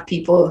enough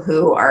people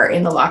who are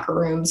in the locker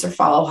rooms or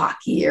follow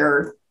hockey,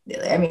 or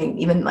I mean,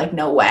 even like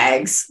no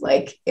wags,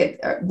 like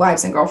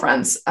wives and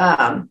girlfriends,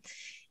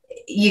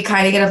 you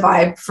kind of get a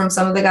vibe from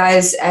some of the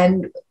guys.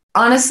 And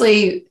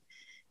honestly,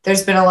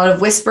 there's been a lot of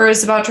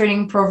whispers about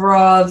trading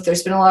Provorov.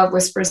 There's been a lot of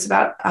whispers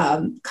about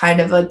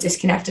kind of a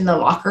disconnect in the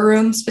locker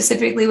room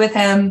specifically with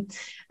him.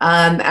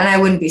 And I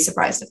wouldn't be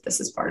surprised if this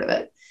is part of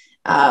it.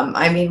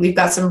 I mean, we've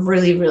got some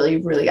really, really,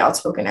 really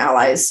outspoken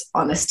allies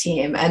on this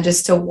team, and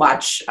just to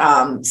watch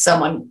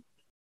someone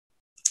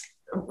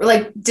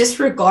like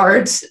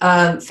disregard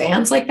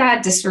fans like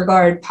that,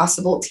 disregard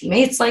possible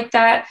teammates like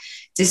that,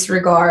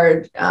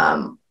 disregard,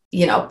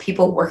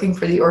 people working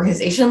for the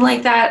organization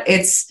like that.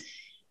 It's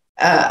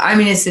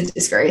a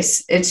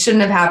disgrace. It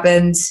shouldn't have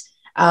happened.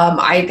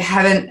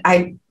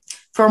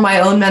 For my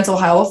own mental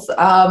health,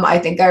 I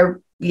think I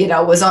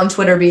was on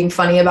Twitter being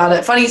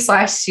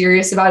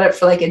funny/serious about it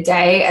for like a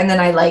day. And then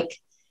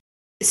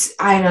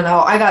I don't know,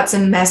 I got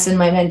some mess in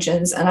my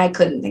mentions and I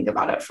couldn't think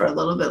about it for a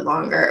little bit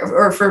longer,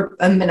 or for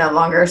a minute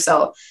longer.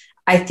 So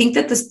I think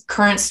that this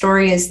current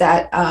story is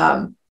that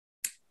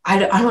I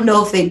don't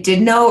know if they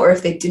did know or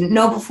if they didn't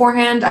know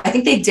beforehand. I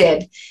think they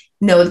did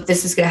know that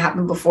this was going to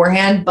happen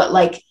beforehand, but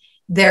like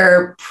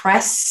their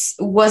press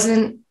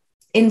wasn't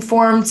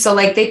informed. So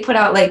like they put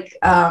out like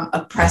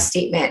a press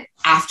statement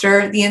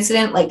after the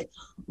incident, like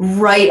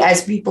right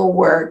as people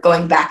were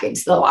going back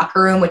into the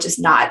locker room, which is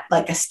not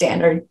like a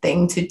standard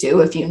thing to do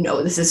if you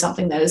know this is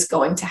something that is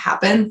going to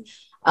happen.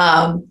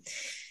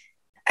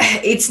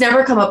 It's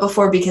never come up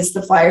before because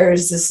the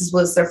Flyers,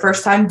 was their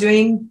first time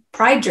doing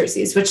Pride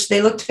jerseys, which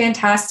they looked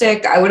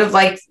fantastic. I would have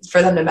liked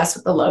for them to mess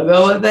with the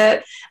logo a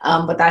bit,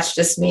 but that's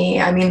just me.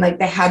 I mean, like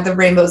they had the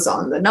rainbows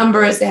on the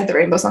numbers, they had the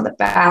rainbows on the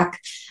back,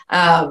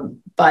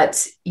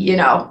 but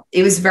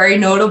it was very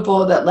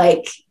notable that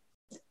like,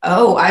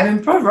 oh,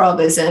 Ivan Provorov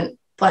isn't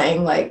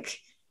playing, like,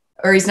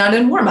 or he's not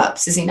in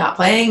warmups. Is he not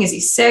playing? Is he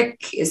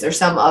sick? Is there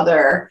some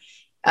other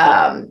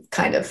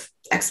kind of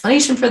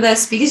explanation for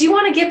this? Because you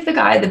want to give the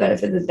guy the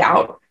benefit of the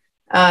doubt.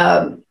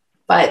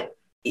 But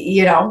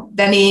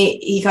then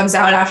he comes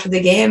out after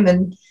the game,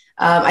 and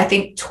I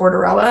think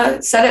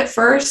Tortorella said it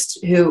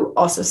first, who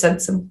also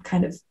said some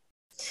kind of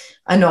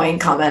annoying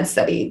comments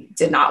that he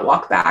did not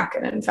walk back,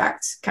 and in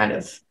fact kind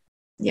of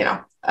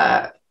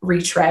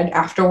retread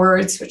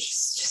afterwards, which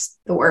is just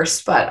the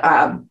worst.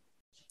 But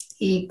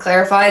he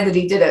clarified that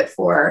he did it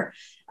for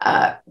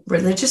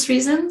religious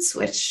reasons,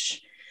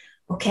 which,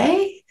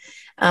 okay.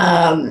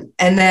 And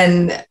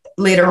then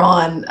later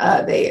on,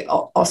 they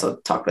also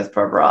talked with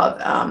Provorov,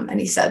 and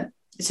he said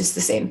it's just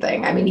the same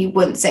thing. I mean, he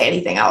wouldn't say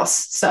anything else.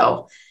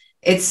 So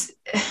it's,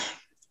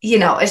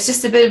 it's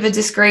just a bit of a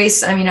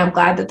disgrace. I mean, I'm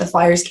glad that the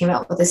Flyers came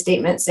out with a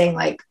statement saying,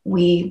 like,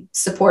 we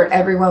support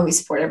everyone, we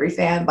support every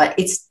fan, but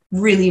it's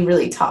really,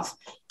 really tough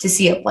to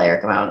see a player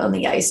come out on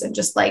the ice and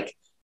just, like,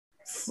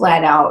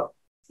 flat out,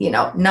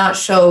 not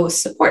show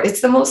support. It's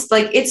the most,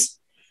 like, this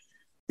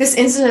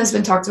incident has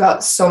been talked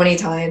about so many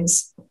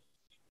times,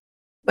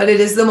 but it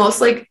is the most,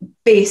 like,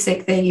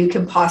 basic thing you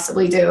can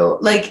possibly do.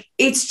 Like,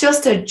 it's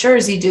just a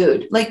jersey,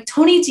 dude. Like,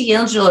 Tony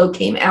DeAngelo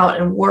came out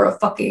and wore a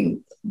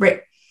fucking...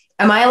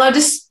 Am I allowed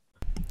to...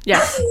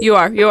 Yes, you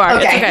are. You are.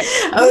 Okay.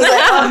 I was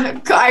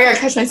like, I gotta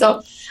catch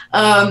myself.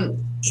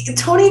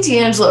 Tony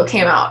DeAngelo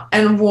came out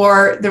and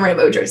wore the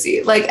rainbow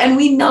jersey. Like, and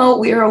we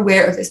are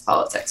aware of his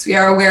politics. We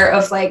are aware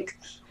of, like,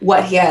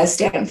 what he has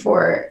stood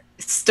for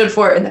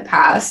in the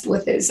past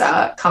with his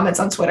comments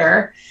on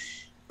Twitter.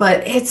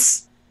 But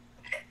it's...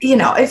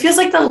 it feels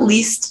like the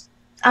least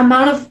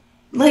amount of,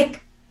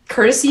 like,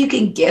 courtesy you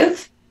can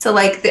give to,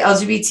 like, the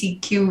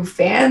LGBTQ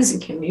fans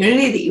and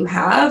community that you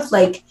have.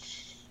 Like,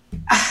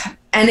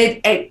 and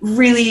it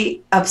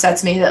really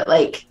upsets me that,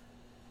 like,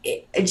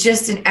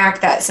 just an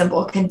act that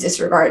simple can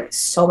disregard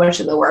so much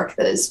of the work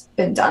that has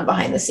been done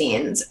behind the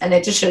scenes. And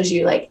it just shows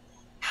you, like,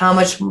 how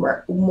much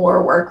more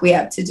work we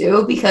have to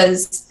do,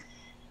 because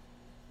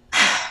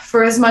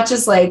for as much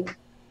as, like,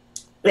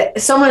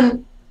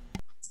 someone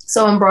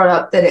brought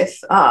up that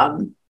if,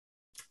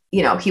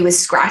 he was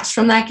scratched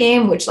from that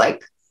game, which,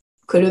 like,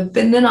 could have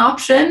been an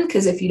option,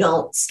 because if you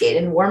don't skate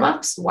in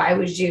warmups, why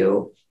would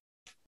you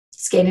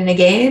skate in a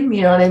game?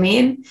 You know what I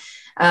mean?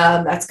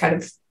 That's kind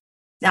of,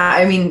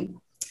 I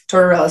mean,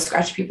 Tortorella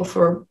scratched people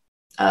for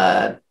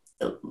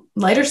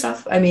lighter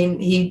stuff. I mean,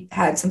 he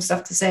had some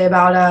stuff to say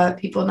about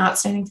people not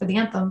standing for the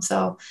anthem.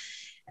 So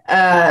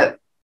I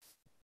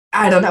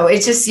don't know.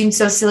 It just seemed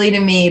so silly to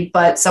me,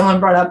 but someone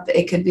brought up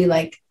it could be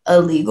like a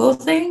legal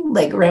thing,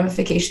 like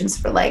ramifications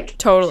for like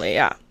Totally,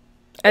 yeah.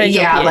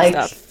 yeah, like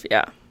stuff.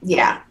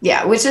 Yeah.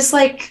 Yeah, which is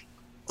like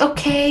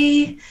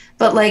okay,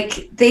 but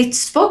like they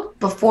spoke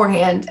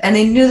beforehand and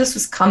they knew this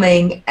was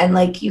coming, and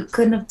like you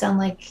couldn't have done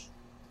like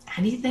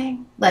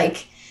anything.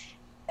 Like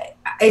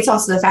it's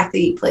also the fact that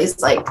he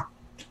plays like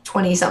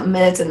 20 something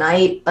minutes a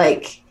night.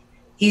 Like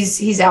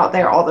he's out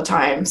there all the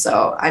time.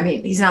 So I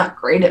mean, he's not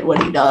great at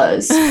what he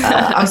does.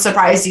 I'm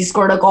surprised he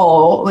scored a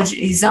goal, which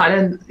he's not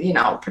a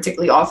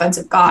particularly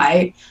offensive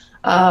guy.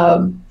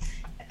 I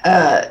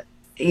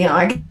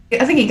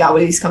think he got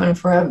what he's coming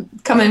for him.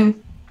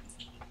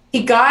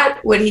 He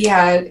got what he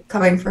had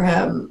coming for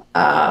him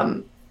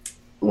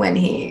when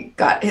he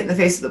got hit in the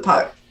face with the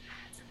puck.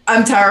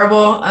 I'm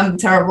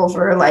terrible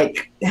for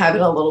like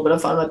having a little bit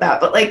of fun with that.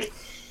 But like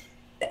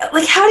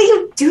how do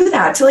you do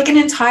that to like an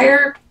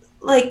entire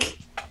like?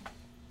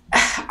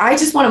 I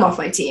just want him off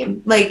my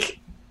team. Like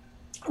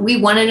we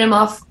wanted him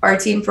off our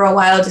team for a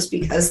while just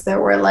because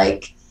there were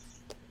like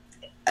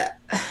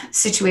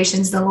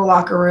situations in the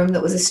locker room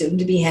that was assumed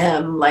to be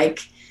him,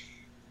 like,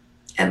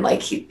 and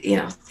like he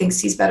thinks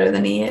he's better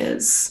than he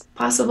is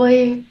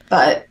possibly,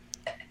 but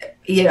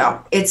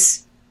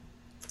it's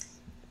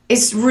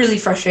really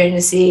frustrating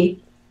to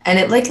see, and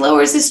it like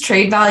lowers his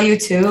trade value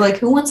too. Like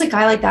who wants a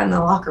guy like that in the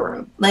locker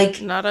room?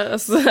 Like not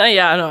us.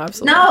 Yeah, no,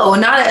 absolutely. No,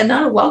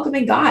 not a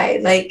welcoming guy.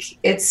 Like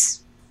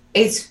it's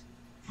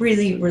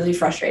really, really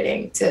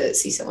frustrating to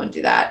see someone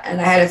do that.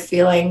 And I had a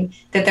feeling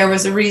that there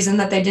was a reason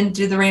that they didn't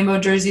do the rainbow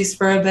jerseys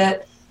for a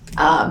bit,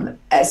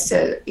 as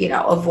to,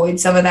 avoid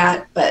some of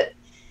that. But,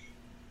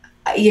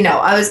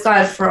 I was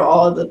glad for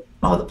all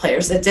the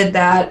players that did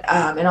that,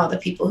 and all the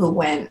people who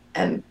went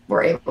and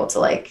were able to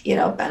like,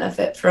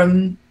 benefit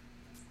from,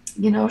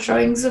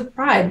 showings of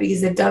pride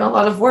because they've done a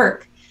lot of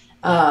work.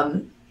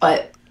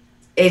 But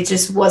it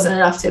just wasn't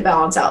enough to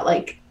balance out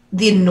like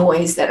the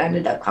noise that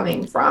ended up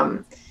coming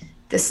from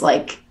this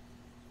like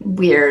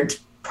weird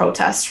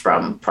protest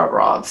from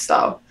Provorov.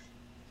 So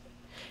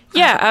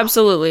yeah,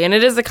 absolutely. And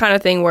it is the kind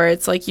of thing where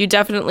it's like you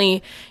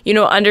definitely,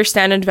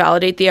 understand and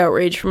validate the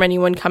outrage from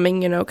anyone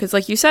coming, because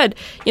like you said,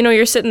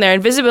 you're sitting there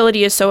and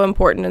visibility is so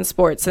important in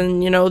sports.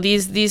 And,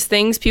 these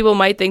things, people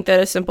might think that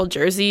a simple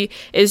jersey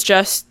is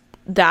just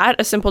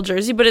a simple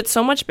jersey, but it's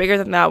so much bigger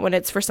than that when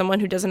it's for someone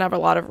who doesn't have a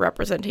lot of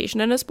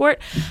representation in a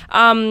sport.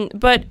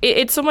 But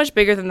it's so much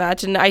bigger than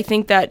that. And I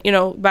think that,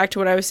 back to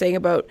what I was saying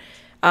about,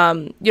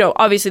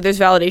 obviously there's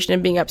validation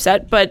in being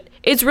upset, but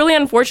it's really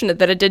unfortunate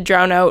that it did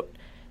drown out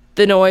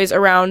the noise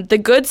around the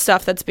good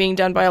stuff that's being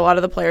done by a lot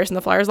of the players in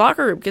the Flyers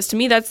locker room. Because to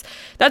me, that's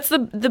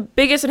the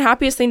biggest and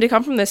happiest thing to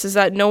come from this, is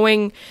that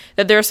knowing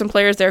that there are some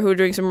players there who are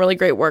doing some really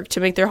great work to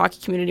make their hockey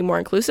community more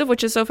inclusive,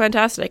 which is so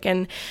fantastic.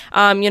 And,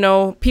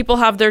 people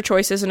have their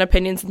choices and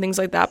opinions and things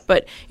like that.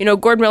 But,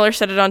 Gord Miller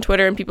said it on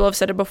Twitter, and people have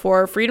said it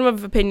before, freedom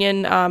of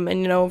opinion,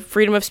 and,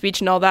 freedom of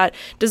speech and all that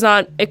does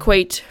not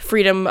equate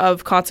freedom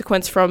of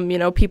consequence from,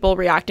 people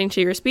reacting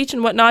to your speech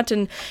and whatnot.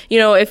 And,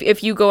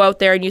 if you go out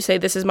there and you say,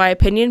 this is my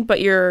opinion,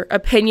 but your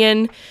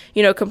opinion,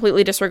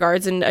 completely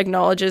disregards and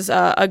acknowledges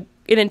an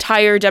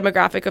entire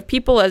demographic of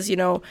people as,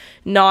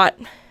 not,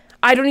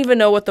 I don't even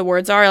know what the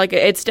words are. Like,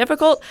 it's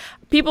difficult.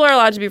 People are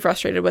allowed to be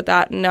frustrated with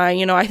that. And,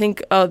 I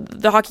think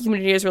the hockey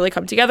community has really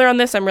come together on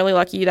this. I'm really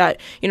lucky that,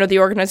 the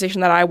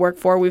organization that I work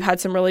for, we've had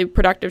some really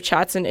productive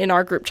chats in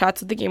our group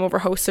chats with the Game Over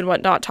hosts and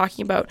whatnot,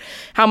 talking about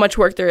how much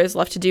work there is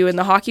left to do in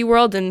the hockey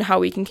world and how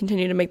we can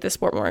continue to make this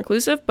sport more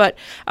inclusive. But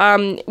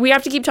we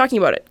have to keep talking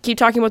about it, keep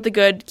talking about the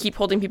good, keep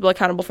holding people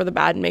accountable for the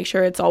bad, and make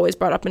sure it's always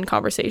brought up in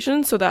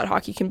conversation so that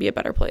hockey can be a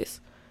better place.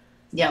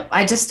 Yep.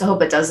 I just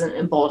hope it doesn't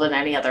embolden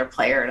any other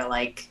player to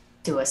like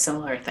do a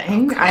similar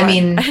thing. Oh, I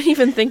mean, I didn't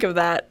even think of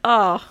that.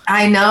 Oh,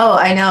 I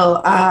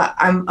know.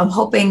 I'm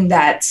hoping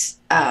that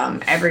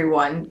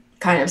everyone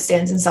kind of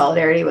stands in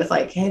solidarity with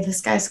like, hey,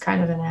 this guy's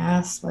kind of an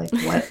ass. Like,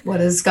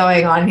 what is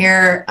going on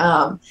here?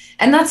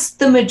 And that's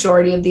the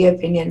majority of the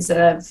opinions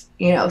that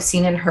I've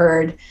seen and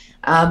heard.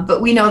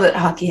 But we know that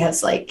hockey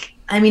has like,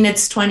 I mean,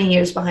 it's 20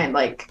 years behind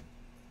like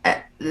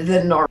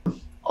the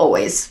norm,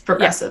 always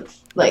progressive.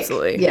 Yeah, like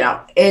absolutely.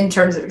 In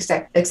terms of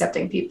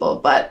accepting people,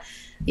 but.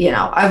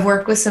 I've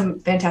worked with some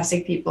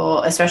fantastic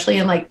people, especially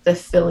in like the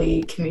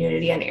Philly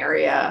community and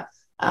area,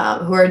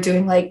 who are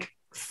doing like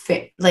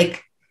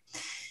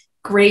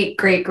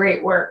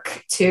great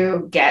work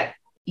to get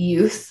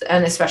youth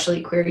and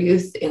especially queer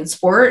youth in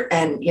sport.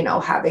 And,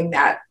 having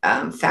that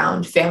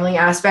found family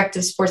aspect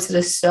of sports that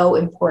is so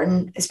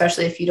important,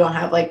 especially if you don't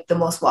have like the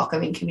most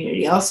welcoming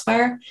community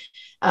elsewhere.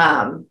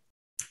 But,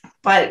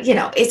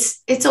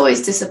 it's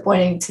always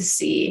disappointing to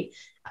see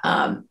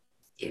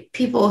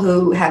people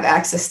who have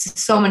access to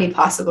so many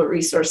possible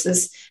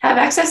resources have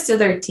access to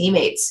their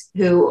teammates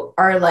who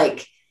are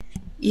like,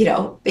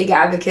 big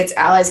advocates,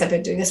 allies, have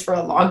been doing this for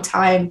a long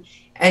time,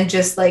 and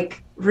just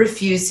like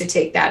refuse to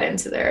take that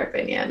into their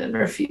opinion and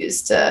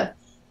refuse to,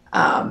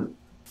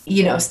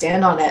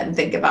 stand on it and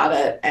think about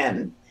it.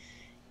 And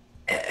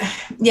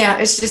yeah,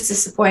 it's just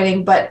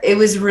disappointing, but it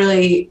was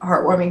really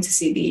heartwarming to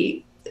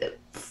see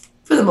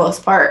for the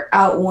most part,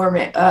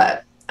 outpouring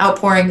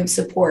of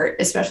support,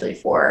 especially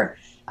for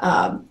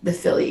the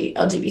Philly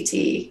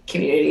LGBT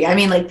community. I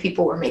mean, like,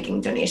 people were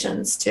making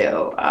donations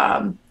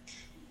to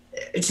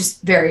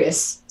just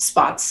various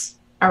spots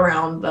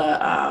around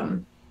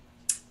the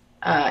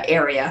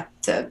area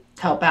to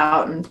help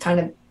out and kind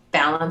of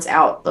balance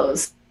out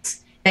those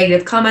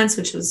negative comments,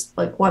 which was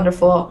like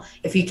wonderful.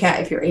 If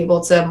you're able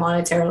to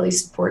monetarily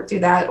support, do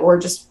that, or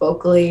just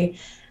vocally.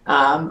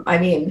 I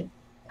mean,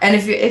 and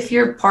if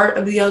you're part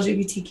of the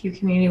LGBTQ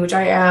community, which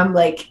I am,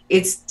 like,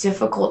 it's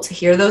difficult to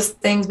hear those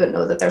things, but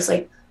know that there's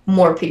like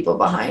more people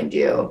behind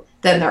you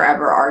than there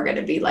ever are going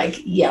to be, like,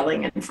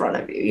 yelling in front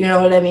of you. You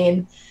know what I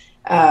mean?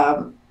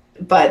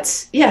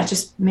 But yeah,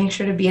 just make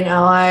sure to be an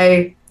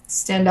ally,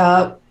 stand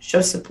up,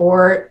 show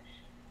support,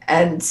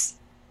 and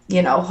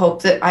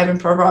hope that Ivan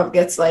Provorov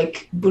gets,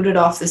 like, booted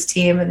off this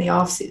team in the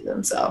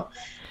offseason. So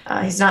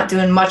he's not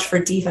doing much for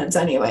defense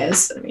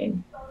anyways. I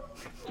mean,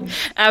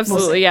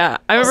 absolutely. Yeah.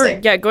 I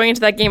remember, going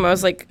into that game, I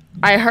was like,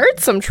 I heard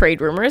some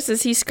trade rumors.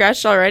 Is he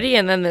scratched already?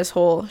 And then this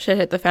whole shit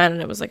hit the fan,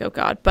 and it was like, oh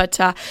God. But,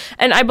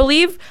 and I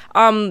believe,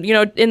 in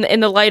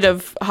the light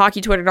of hockey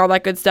Twitter and all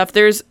that good stuff,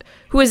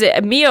 who is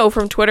it? Mio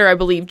from Twitter, I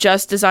believe,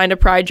 just designed a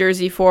Pride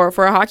jersey for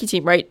a hockey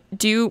team, right?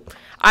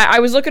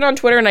 I was looking on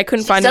Twitter and I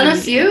couldn't find any.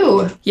 She's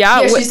done a few.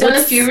 Yeah, she's done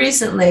a few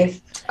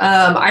recently.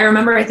 I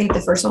remember, I think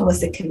the first one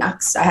was the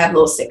Canucks. I have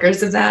little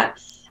stickers of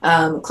that.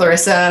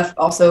 Clarissa,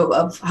 also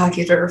of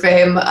hockey Twitter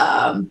fame,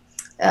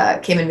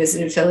 came and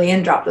visited Philly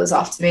and dropped those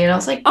off to me. And I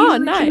was like, these are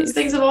the cutest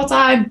things of all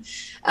time.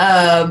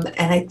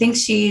 And I think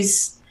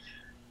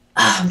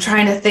I'm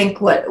trying to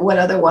think what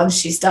other ones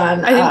she's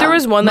done. I think there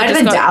was one that might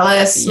have been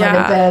Dallas, might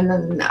have been,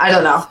 and I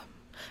don't know.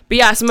 But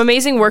yeah, some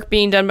amazing work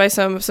being done by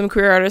some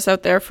queer artists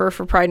out there for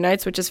Pride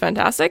Nights, which is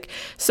fantastic.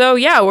 So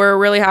yeah, we're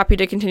really happy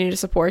to continue to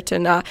support,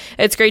 and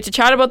it's great to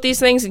chat about these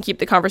things and keep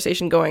the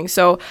conversation going.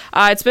 So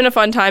it's been a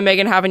fun time,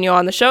 Megan, having you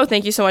on the show.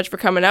 Thank you so much for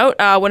coming out.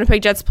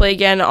 Winnipeg Jets play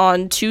again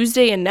on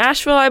Tuesday in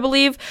Nashville, I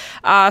believe.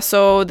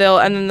 So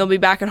they'll be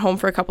back at home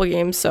for a couple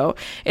games. So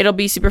it'll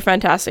be super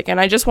fantastic.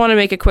 And I just want to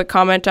make a quick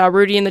comment.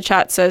 Rudy in the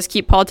chat says,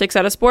 keep politics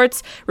out of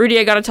sports. Rudy,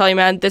 I got to tell you,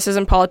 man, this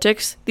isn't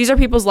politics. These are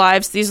people's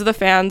lives. These are the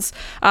fans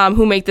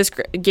who make this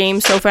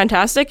game so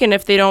fantastic, and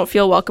if they don't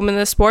feel welcome in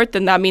this sport,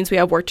 then that means we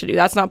have work to do.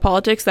 That's not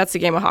politics, that's the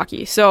game of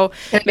hockey. So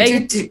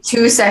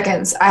 2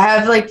 seconds, I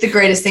have, like, the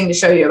greatest thing to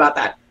show you about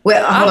that. Wait,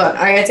 hold on,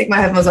 I gotta take my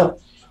headphones off.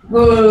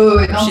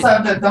 Wait,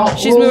 don't.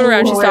 She's moving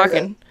around, she's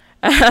talking.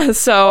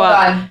 So hold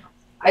on,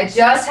 I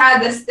just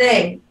had this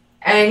thing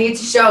and I need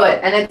to show it,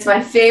 and it's my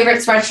favorite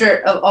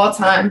sweatshirt of all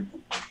time.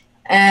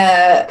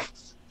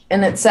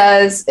 And it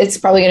says, it's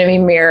probably going to be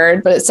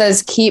mirrored, but it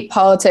says, keep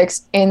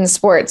politics in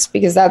sports,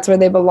 because that's where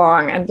they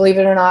belong. And believe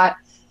it or not,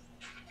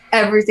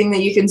 everything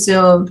that you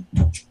consume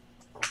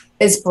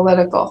is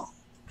political.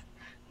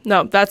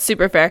 No, that's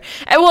super fair.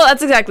 And well,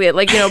 that's exactly it.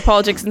 Like,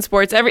 politics and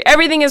sports,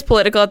 everything is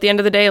political at the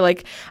end of the day.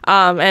 Like,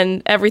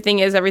 and everything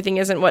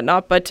isn't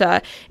whatnot. But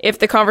if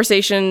the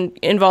conversation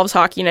involves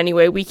hockey in any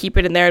way, we keep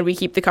it in there and we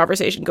keep the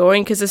conversation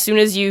going. Because as soon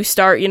as you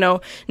start,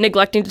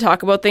 neglecting to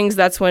talk about things,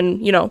 that's when,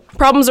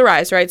 problems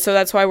arise, right? So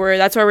that's why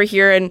we're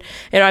here. And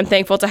I'm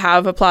thankful to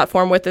have a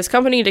platform with this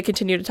company to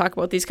continue to talk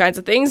about these kinds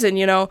of things. And,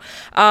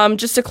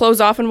 just to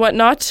close off and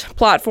whatnot,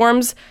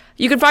 platforms.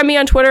 You can find me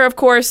on Twitter, of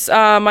course.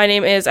 My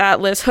name is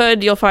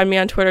 @LizHood. You'll find me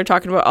on Twitter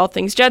talking about all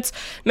things Jets.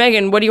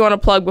 Megan, what do you want to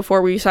plug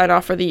before we sign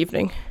off for the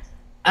evening?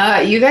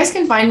 You guys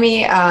can find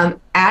me at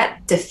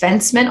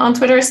Defenseman on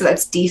Twitter. So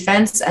that's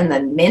defense and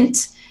then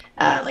mint,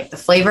 like the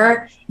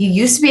flavor. You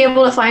used to be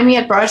able to find me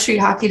at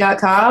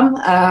BroadStreetHockey.com.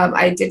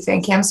 I did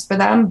fan cams for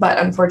them, but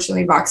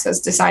unfortunately Vox has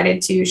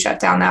decided to shut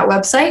down that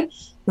website.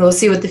 We'll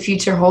see what the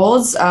future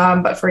holds.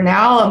 But for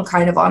now, I'm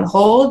kind of on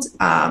hold.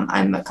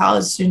 I'm a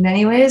college student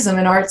anyways. I'm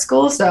in art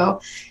school.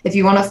 So if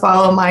you want to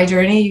follow my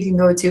journey, you can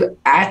go to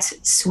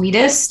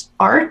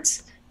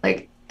 @sweetestart,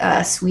 like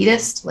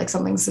sweetest, like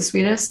something's the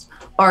sweetest,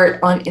 art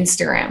on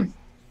Instagram.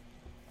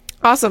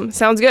 Awesome.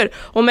 Sounds good.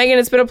 Well, Megan,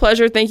 it's been a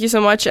pleasure. Thank you so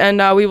much.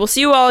 And we will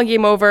see you all in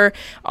Game Over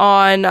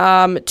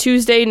on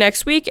Tuesday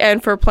next week,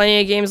 and for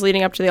plenty of games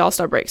leading up to the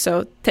All-Star break.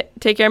 So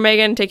take care,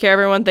 Megan. Take care,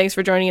 everyone. Thanks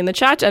for joining in the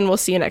chat, and we'll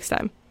see you next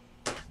time.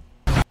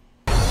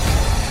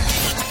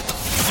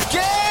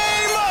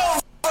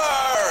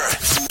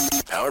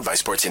 Powered by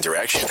Sports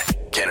Interaction,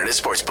 Canada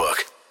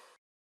Sportsbook.